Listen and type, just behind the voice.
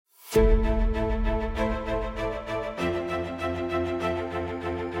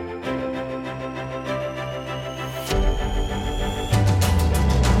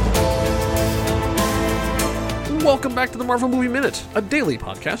Welcome back to the Marvel Movie Minute, a daily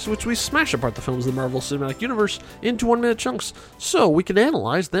podcast in which we smash apart the films of the Marvel Cinematic Universe into 1-minute chunks so we can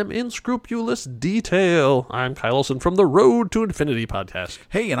analyze them in scrupulous detail. I'm Kyle Olson from the Road to Infinity podcast.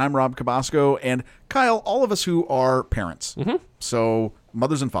 Hey, and I'm Rob Cabasco, and Kyle, all of us who are parents, so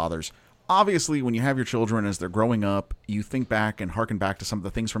mothers and fathers, obviously when you have your children as they're growing up, you think back and harken back to some of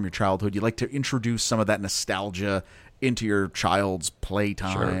the things from your childhood. You like to introduce some of that nostalgia into your child's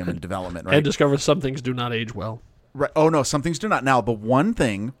playtime and development, right? And discover some things do not age well. Right. Oh, no, some things do not. Now, one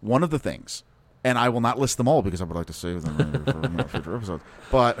of the things, and I will not list them all because I would like to save them for future episodes,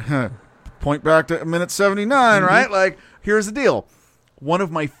 but point back to minute 79, right? Like, here's the deal. One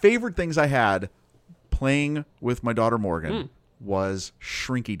of my favorite things I had playing with my daughter Morgan was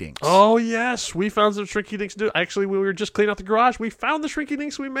Shrinky Dinks. Oh, yes. We found some Shrinky Dinks. Actually, we were just cleaning out the garage. We found the Shrinky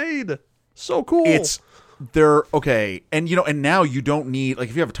Dinks we made. So cool. They're okay. And, and now you don't need, like,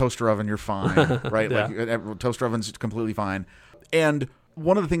 if you have a toaster oven, you're fine, right? Yeah. Like, toaster oven's completely fine. And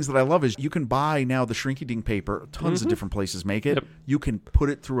one of the things that I love is you can buy now the Shrinky Dink paper. Tons of different places make it. Yep. You can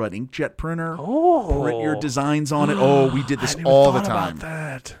put it through an inkjet printer. Print your designs on it. Oh, we did this all the time. About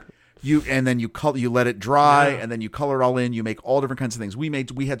that. And then you let it dry, and then you color it all in. You make all different kinds of things.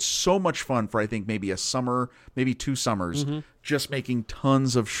 We had so much fun for, I think, maybe a summer, maybe 2 summers, just making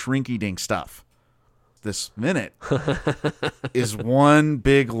tons of Shrinky Dink stuff. This minute is one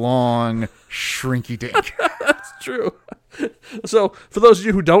big long Shrinky Dink. That's true. So, for those of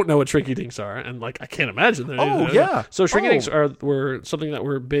you who don't know what Shrinky Dinks are, and I can't imagine. So Shrinky Dinks were something that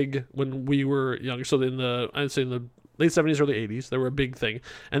were big when we were young. So I'd say in the late 70s, early 80s, they were a big thing.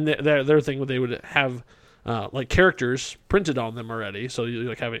 And their thing, they would have characters printed on them already. So you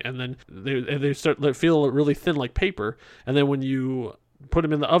and then they start feel really thin like paper. And then when you put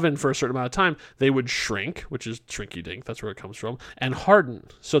them in the oven for a certain amount of time, they would shrink, which is Shrinky Dink, that's where it comes from, and harden.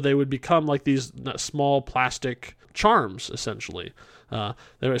 So they would become like these small plastic charms, essentially.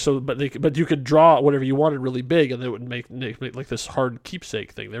 But you could draw whatever you wanted really big, and they would make like this hard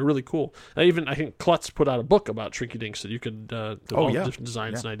keepsake thing. They're really cool. I think Klutz put out a book about Shrinky Dinks, so you could develop different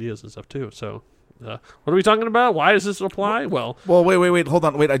designs and ideas and stuff too. So. What are we talking about? Why does this apply? Well, wait, hold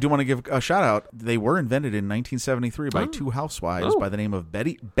on. Wait, I do want to give a shout out. They were invented in 1973 by 2 housewives by the name of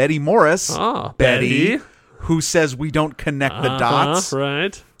Betty Morris. Betty, who says we don't connect the dots.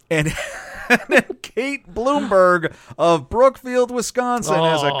 Right. And then Kate Bloomberg of Brookfield, Wisconsin,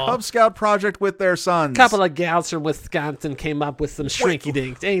 has a Cub Scout project with their sons. Couple of gals from Wisconsin came up with some Shrinky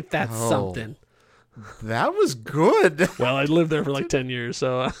Dinks. Ain't that something? That was good. Well, I lived there for like 10 years,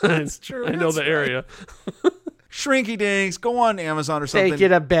 so that's true. I know the area. Shrinky Dinks, go on Amazon or something. Thank you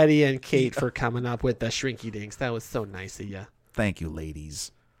to Betty and Kate for coming up with the Shrinky Dinks. That was so nice of you. Thank you,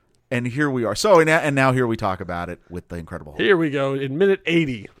 ladies. And here we are. So, and now here we talk about it with the Incredible Hulk. Here we go in minute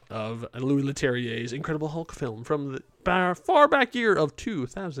 80 of Louis Leterrier's Incredible Hulk film from the far back year of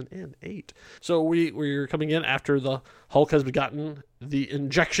 2008. So we're coming in after the Hulk has gotten the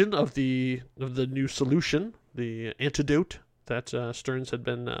injection of the new solution, the antidote that Stearns had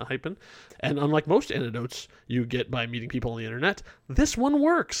been hyping. And unlike most antidotes you get by meeting people on the internet, this one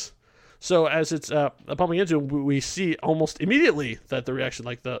works. So as it's pumping into him, we see almost immediately that the reaction,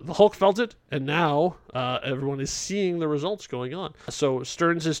 like the Hulk felt it, and now everyone is seeing the results going on. So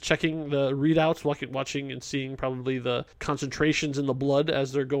Stearns is checking the readouts, watching and seeing probably the concentrations in the blood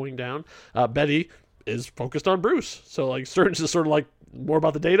as they're going down. Betty is focused on Bruce. So like Stearns is sort of like more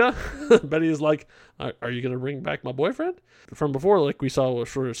about the data. Betty is like, are you going to bring back my boyfriend? From before, like we saw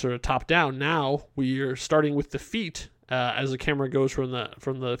sort of top down, now we are starting with the feet. As the camera goes from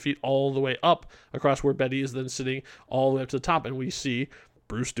the feet all the way up across where Betty is then sitting all the way up to the top, and we see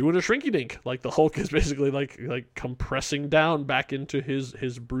Bruce doing a Shrinky Dink. Like the Hulk is basically like compressing down back into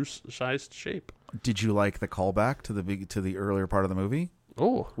his Bruce-sized shape. Did you like the callback to the earlier part of the movie?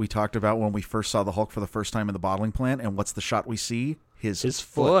 Oh, we talked about when we first saw the Hulk for the first time in the bottling plant, and what's the shot we see? His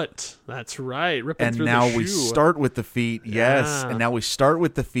foot. That's right. Ripping and through now the shoe. We start with the feet. Yes, and now we start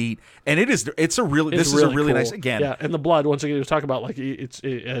with the feet, and this is a really cool. nice again. Yeah, and the blood. Once again, we talk about like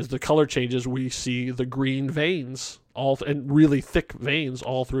as the color changes, we see the green veins and really thick veins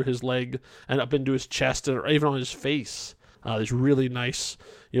all through his leg and up into his chest and even on his face. There's really nice,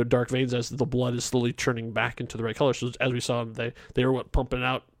 dark veins as the blood is slowly turning back into the right color. So as we saw, they were pumping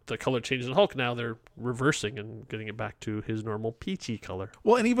out the color changes in Hulk. Now they're reversing and getting it back to his normal peachy color.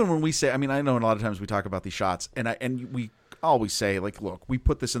 Well, and even when we say, I know a lot of times we talk about these shots, and we always say, like, look, we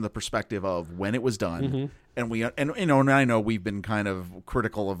put this in the perspective of when it was done, and I know we've been kind of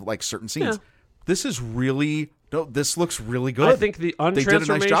critical of like certain scenes. Yeah. This is really No, this looks really good. I think the They did a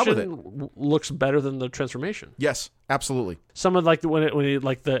nice job with it. untransformation looks better than the transformation. Yes, absolutely. Some of like when he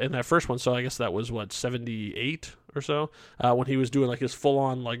like the in that first one, so I guess that was what 78 or so when he was doing like his full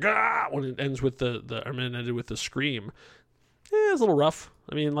on like when it ends with the I mean it ended with the scream. It's a little rough.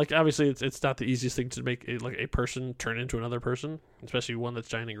 I mean, like obviously it's not the easiest thing to make a person turn into another person, especially one that's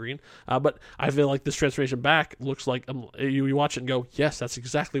giant and green. But I feel like this transformation back looks like you watch it and go, yes, that's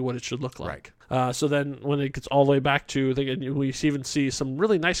exactly what it should look like. Right. So then when it gets all the way back to, we even see some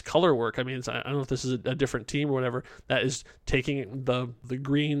really nice color work. I mean, I don't know if this is a different team or whatever that is taking the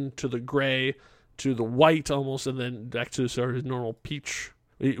green to the gray to the white almost, and then back to sort of normal peach.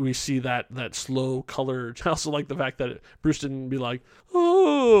 We see that slow color. I also like the fact that Bruce didn't be like,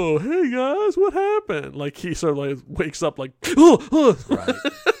 "Oh, hey guys, what happened?" Like he sort of like wakes up like, "Oh." Right.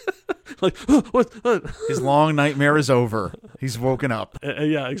 Like what? His long nightmare is over. He's woken up.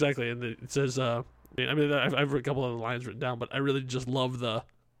 Yeah, exactly. And it says, I mean, I've a couple of lines written down, but I really just love the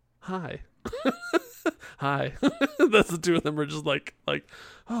hi, hi. That's the two of them are just like,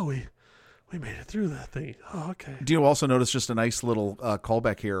 oh, we made it through that thing. Oh, okay. Do you also notice just a nice little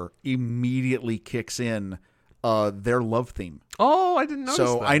callback here? Immediately kicks in their love theme. Oh, I didn't notice that.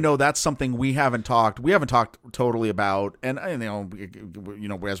 So I know that's something we haven't talked totally about, and you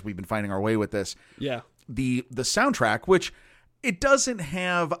know, as we've been finding our way with this. Yeah. The soundtrack, which it doesn't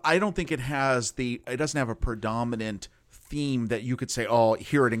have, I don't think it doesn't have a predominant theme that you could say, oh,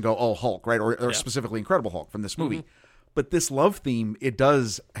 hear it and go, oh, Hulk, right? Or specifically Incredible Hulk from this movie. Mm-hmm. But this love theme, it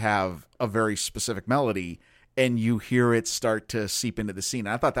does have a very specific melody, and you hear it start to seep into the scene.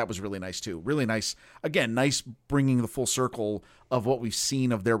 And I thought that was really nice, too. Really nice. Again, nice bringing the full circle of what we've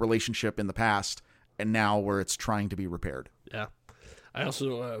seen of their relationship in the past, and now where it's trying to be repaired. Yeah. I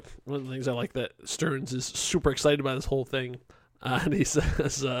also, one of the things I like that Stearns is super excited about this whole thing. And he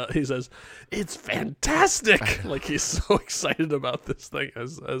says, it's fantastic. Like he's so excited about this thing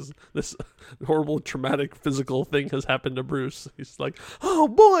as this horrible traumatic physical thing has happened to Bruce. He's like, oh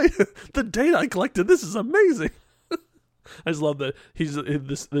boy, the data I collected, this is amazing. I just love that he's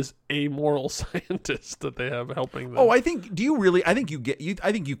this amoral scientist that they have helping them. Oh, I think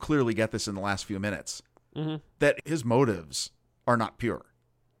you clearly get this in the last few minutes. Mm-hmm. That his motives are not pure.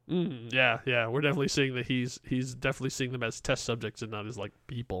 Yeah. We're definitely seeing that he's definitely seeing them as test subjects and not as like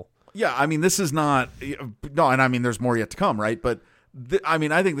people. Yeah, I mean, this is not no, and I mean, there's more yet to come, right? But I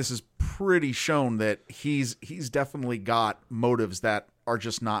mean, I think this is pretty shown that he's definitely got motives that are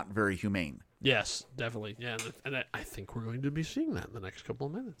just not very humane. Yes, definitely. Yeah, and I think we're going to be seeing that in the next couple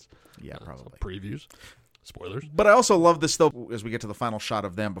of minutes. Yeah, probably. Previews. Spoilers. But I also love this though as we get to the final shot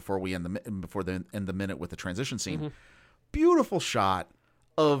of them before they end the minute with the transition scene. Mm-hmm. Beautiful shot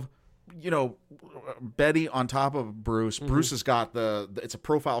of, you know, Betty on top of Bruce. Mm-hmm. Bruce has got it's a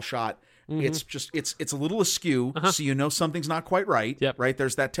profile shot. Mm-hmm. It's just it's a little askew, so you know something's not quite right. Yep. Right,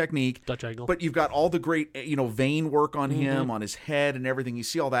 there's that technique. Dutch angle. But you've got all the great, you know, vein work on him, on his head and everything. You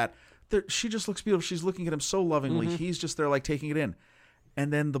see all that. She just looks beautiful. She's looking at him so lovingly. Mm-hmm. He's just there like taking it in.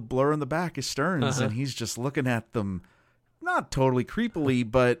 And then the blur in the back is Stearns, and he's just looking at them, not totally creepily,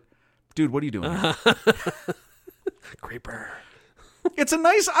 but dude, what are you doing? Creeper. It's a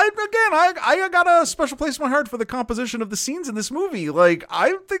nice. I got a special place in my heart for the composition of the scenes in this movie. Like,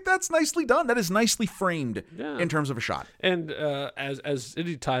 I think that's nicely done. That is nicely framed in terms of a shot. And as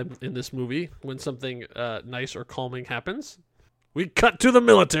any time in this movie, when something nice or calming happens, we cut to the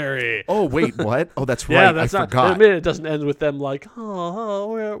military. Oh wait, what? Oh, that's right. I forgot. I mean, it doesn't end with them like,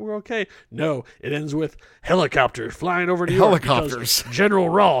 we're okay. No, it ends with helicopters flying over New York. Helicopters. General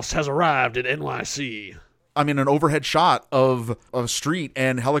Ross has arrived at NYC. I mean, an overhead shot of a street,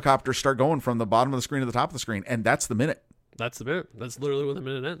 and helicopters start going from the bottom of the screen to the top of the screen, and that's the minute. That's the minute. That's literally when the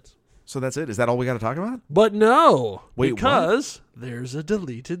minute ends. So that's it? Is that all we got to talk about? But no. Wait, because there's a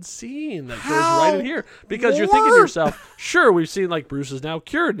deleted scene that goes right in here. Because you're thinking to yourself, sure, we've seen like Bruce is now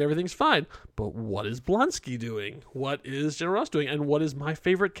cured and everything's fine. But what is Blonsky doing? What is General Ross doing? And what is my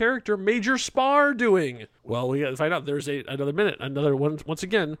favorite character, Major Spar, doing? Well, we got to find out. There's another minute. Another one, once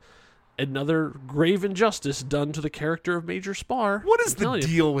again. Another grave injustice done to the character of Major Spar. What is the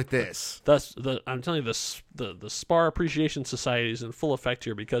deal with this? I'm telling you, the Spar Appreciation Society is in full effect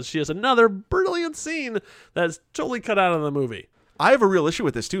here because she has another brilliant scene that's totally cut out of the movie. I have a real issue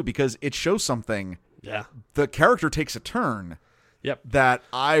with this too because it shows something. Yeah, the character takes a turn. Yep. That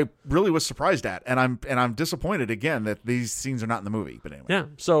I really was surprised at, and I'm disappointed again that these scenes are not in the movie. But anyway, yeah.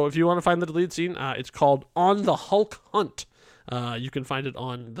 So if you want to find the deleted scene, it's called "On the Hulk Hunt." You can find it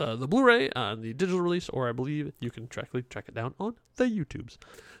on the Blu-ray, the digital release, or I believe you can track it down on the YouTubes.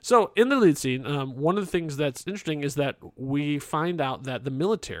 So in the lead scene, one of the things that's interesting is that we find out that the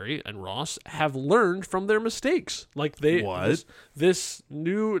military and Ross have learned from their mistakes. Like this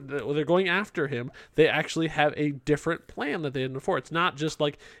new, they're going after him. They actually have a different plan that they had before. It's not just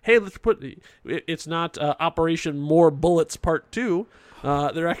like, hey, it's not Operation More Bullets Part 2.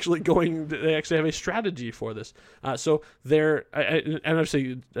 They actually have a strategy for this. So and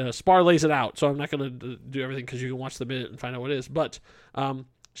obviously Spar lays it out, so I'm not going to do everything because you can watch the minute and find out what it is. But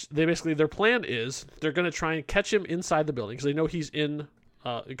their plan is they're going to try and catch him inside the building because they know he's in.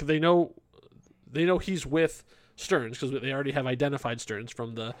 Because they know he's with Stearns because they already have identified Stearns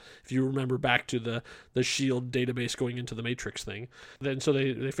from if you remember back to the SHIELD database going into the Matrix thing. Then so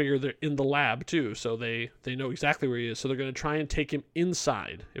they figure they're in the lab too, so they know exactly where he is. So they're going to try and take him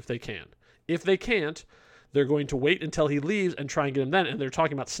inside if they can. If they can't, they're going to wait until he leaves and try and get him then. And they're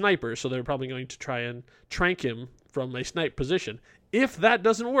talking about snipers, so they're probably going to try and trank him from a snipe position. If that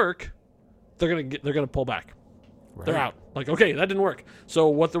doesn't work, they're gonna pull back. Right. They're out. Like, okay, that didn't work. So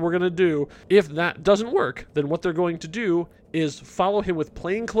what we're going to do, if that doesn't work, then what they're going to do is follow him with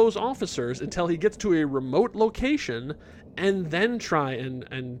plainclothes officers until he gets to a remote location and then try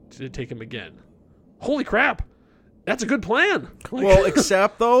and take him again. Holy crap. That's a good plan. Well,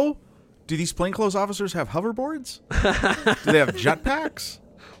 except, though, do these plainclothes officers have hoverboards? Do they have jetpacks?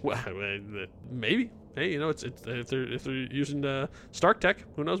 Well, maybe. Hey, it's if they're using Stark Tech,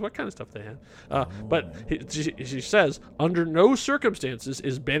 who knows what kind of stuff they have. But she says, under no circumstances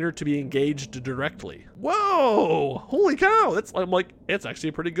is Banner to be engaged directly. Whoa! Holy cow! I'm like, it's actually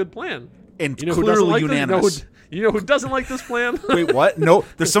a pretty good plan. And clearly unanimous. You know who doesn't like this plan? Wait, what? No,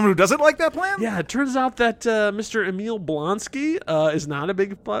 there's someone who doesn't like that plan? Yeah, it turns out that Mr. Emil Blonsky is not a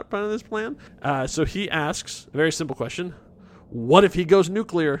big part of this plan. So he asks a very simple question: what if he goes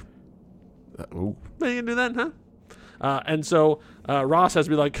nuclear? Oh. You can do that, huh? And so Ross has to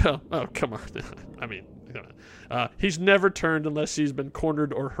be like, oh come on. I mean, he's never turned unless he's been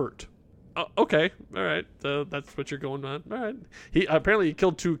cornered or hurt. Okay, all right. That's what you're going on. All right. He apparently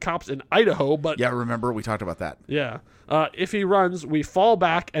killed 2 cops in Idaho, but yeah, remember we talked about that. Yeah. If he runs, we fall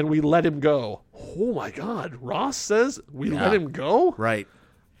back and we let him go. Oh my God! Ross says we let him go. Right.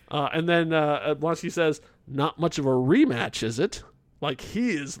 And then Blonsky says, not much of a rematch, is it? Like, he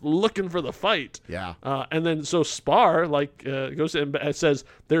is looking for the fight. Yeah. And then so Spar goes in and says,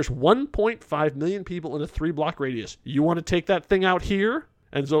 there's 1.5 million people in a 3-block radius. You want to take that thing out here?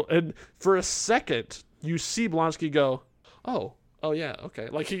 And for a second, you see Blonsky go, oh yeah, okay.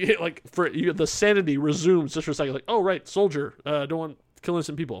 Like the sanity resumes just for a second. Like, oh right, soldier, don't want to kill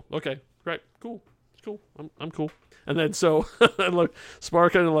innocent people. Okay, right, cool, it's cool. I'm cool. And then so look,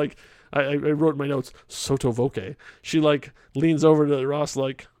 Spar kind of like. I wrote in my notes, Soto Voce. She leans over to Ross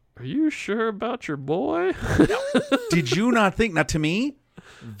like, are you sure about your boy? Did you not think? Now, to me,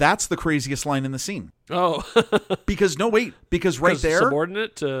 that's the craziest line in the scene. Oh. Because right there,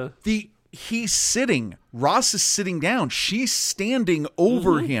 subordinate to... He's sitting. Ross is sitting down. She's standing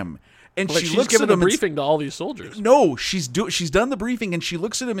over him. And she looks giving at him a briefing to all these soldiers. No, she's done the briefing, and she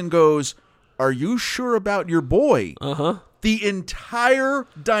looks at him and goes, are you sure about your boy? Uh-huh. The entire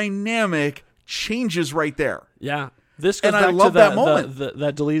dynamic changes right there. Yeah. This goes back to that moment.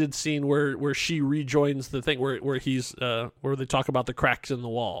 That deleted scene where she rejoins the thing where he's where they talk about the cracks in the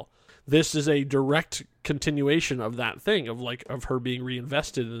wall. This is a direct continuation of that thing of her being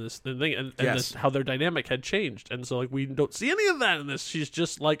reinvested in this thing and yes. How their dynamic had changed. And so we don't see any of that in this. She's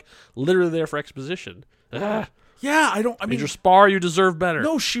just literally there for exposition. Yeah, I mean, Major Spar, you deserve better.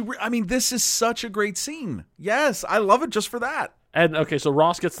 No, this is such a great scene. Yes, I love it just for that. And, okay, so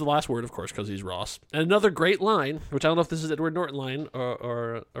Ross gets the last word, of course, because he's Ross. And another great line, which I don't know if this is Edward Norton line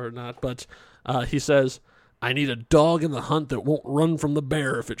or not, but he says, I need a dog in the hunt that won't run from the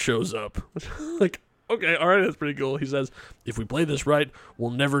bear if it shows up. Okay, all right, that's pretty cool. He says, if we play this right, we'll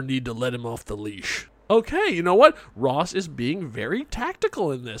never need to let him off the leash. Okay, you know what? Ross is being very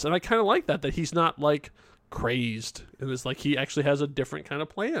tactical in this, and I kind of like that he's not, crazed. And it's he actually has a different kind of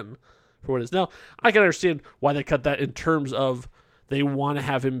plan for what it is. Now, I can understand why they cut that in terms of they want to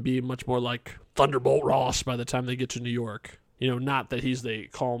have him be much more like Thunderbolt Ross by the time they get to New York. Not that he's the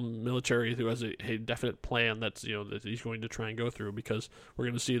calm military who has a definite plan that's, that he's going to try and go through, because we're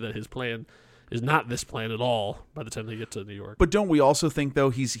going to see that his plan is not this plan at all by the time they get to New York. But don't we also think, though,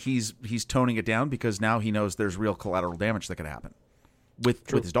 he's toning it down because now he knows there's real collateral damage that could happen with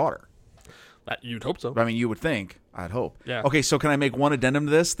his daughter? You'd hope so. I mean, you would think. I'd hope. Yeah. Okay, so can I make one addendum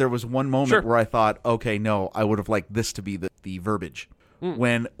to this? There was one moment where I thought, okay, no, I would have liked this to be the verbiage.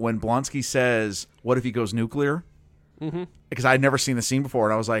 When Blonsky says, what if he goes nuclear? Mm-hmm. Because I'd never seen the scene before,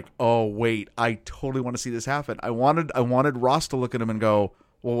 and I was like, oh, wait, I totally want to see this happen. I wanted Ross to look at him and go,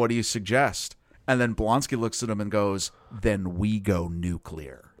 well, what do you suggest? And then Blonsky looks at him and goes, then we go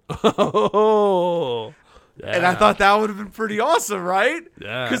nuclear. Oh, yeah. And I thought that would have been pretty awesome, right?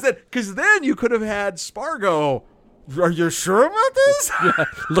 Yeah. Because then you could have had Spar go, are you sure about this? Yeah.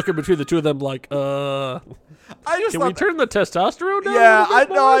 Looking between the two of them like, can we turn the testosterone down? Yeah,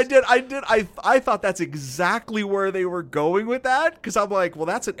 I did. I thought that's exactly where they were going with that. Because I'm like, well,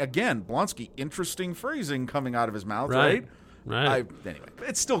 that's, again, Blonsky, interesting phrasing coming out of his mouth, right? Right. Anyway,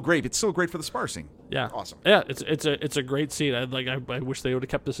 it's still great. It's still great for the Spar scene. Yeah, awesome. Yeah, it's a great scene. I wish they would have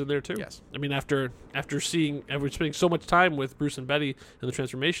kept this in there too. Yes. I mean, after spending so much time with Bruce and Betty and the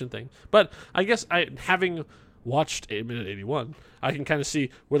transformation thing, but I guess having watched 8:81, I can kind of see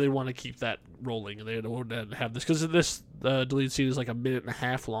where they want to keep that rolling, and they want to have this because this deleted scene is like 1.5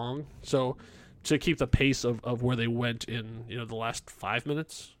 minutes long. So to keep the pace of where they went in the last 5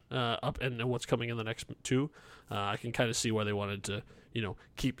 minutes up and what's coming in the next 2, I can kind of see why they wanted to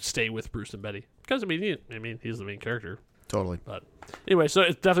stay with Bruce and Betty because I mean he's the main character. Totally. But anyway, so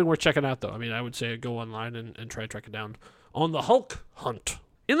it's definitely worth checking out though. I mean, I would say go online and try to track it down on the Hulk hunt.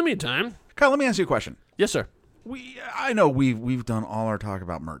 In the meantime, Kyle, let me ask you a question. Yes, sir. I know we've done all our talk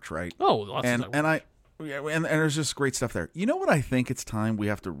about merch, right? Oh, lots of that. And there's just great stuff there. You know what I think it's time we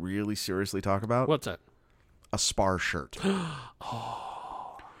have to really seriously talk about? What's that? A Spar shirt.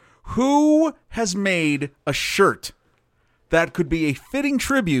 Who has made a shirt that could be a fitting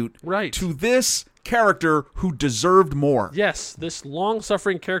tribute to this character who deserved more? Yes, this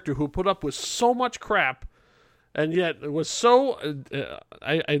long-suffering character who put up with so much crap, and yet was so...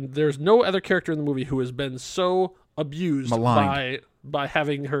 there's no other character in the movie who has been so abused by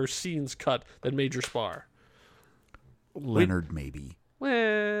having her scenes cut than Major Spar. Leonard, maybe.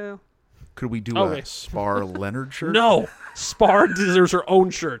 Well... Could we do a Spar Leonard shirt? No. Spar deserves her own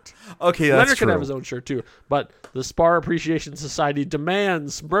shirt. Okay, that's Leonard true. can have his own shirt too, but the Spar Appreciation Society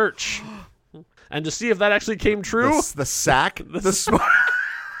demands merch. And to see if that actually came true... The sack? The Spar...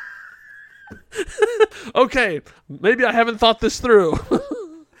 Okay, maybe I haven't thought this through.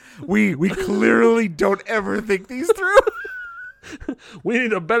 We clearly don't ever think these through. We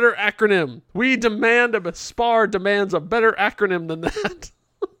need a better acronym. Spar demands a better acronym than that.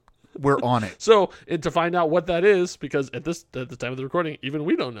 We're on it. So, to find out what that is, because at the time of the recording, even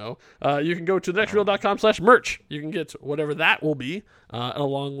we don't know, you can go to thenextreel.com/merch. You can get whatever that will be,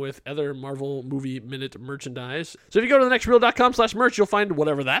 along with other Marvel Movie Minute merchandise. So if you go to thenextreel.com/merch, you'll find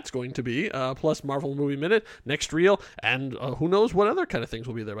whatever that's going to be, plus Marvel Movie Minute, Next Reel, and who knows what other kind of things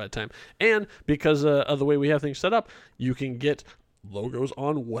will be there by the time. And because of the way we have things set up, you can get logos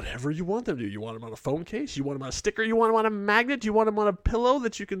on whatever you want them to. You want them on a phone case? You want them on a sticker? You want them on a magnet? You want them on a pillow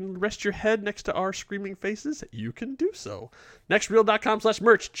that you can rest your head next to our screaming faces? You can do so.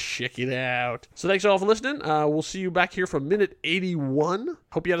 Nextreel.com/merch. Check it out. So thanks all for listening. We'll see you back here from minute 81.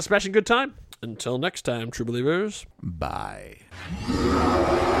 Hope you had a smashing good time. Until next time, true believers. Bye.